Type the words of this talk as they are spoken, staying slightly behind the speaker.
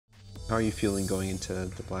How are you feeling going into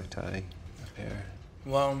the black tie affair?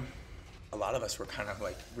 Well, a lot of us were kind of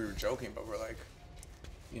like, we were joking, but we're like,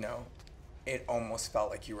 you know, it almost felt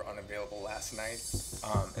like you were unavailable last night.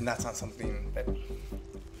 And that's not something that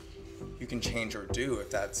you can change or do if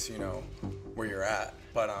that's, you know, where you're at.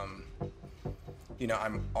 But, you know,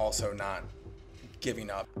 I'm also not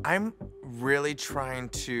giving up. I'm really trying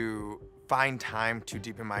to find time to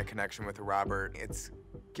deepen my connection with Robert. It's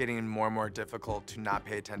getting more and more difficult to not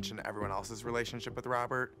pay attention to everyone else's relationship with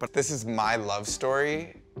Robert. But this is my love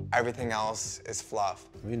story. Everything else is fluff.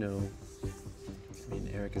 We know. I mean,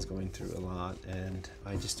 Eric is going through a lot, and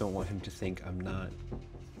I just don't want him to think I'm not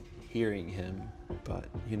hearing him. But,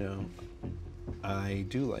 you know, I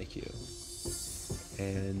do like you.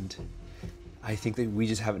 And I think that we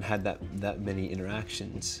just haven't had that many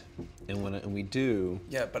interactions. And when we do...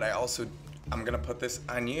 Yeah, but I'm gonna put this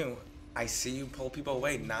on you. I see you pull people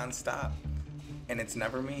away nonstop, and it's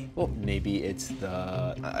never me. Well, maybe it's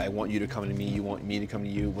the, I want you to come to me, you want me to come to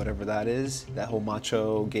you, whatever that is, that whole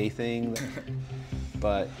macho gay thing.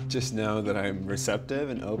 But just know that I'm receptive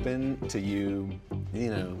and open to you, you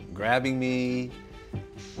know, grabbing me,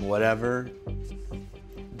 whatever.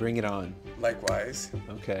 Bring it on. Likewise.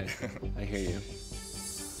 Okay, I hear you.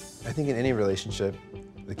 I think in any relationship,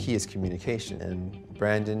 the key is communication, and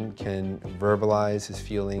Brandon can verbalize his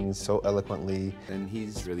feelings so eloquently. And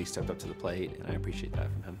he's really stepped up to the plate, and I appreciate that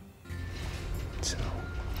from him. So.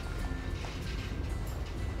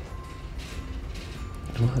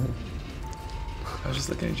 What? I was just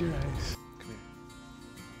looking at your eyes. Come here.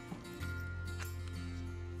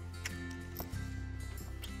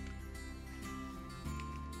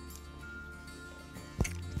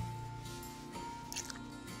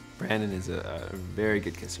 Brandon is a very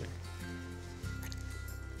good kisser.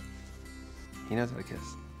 He knows how to kiss.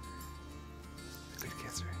 A good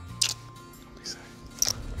kisser. Don't be sorry.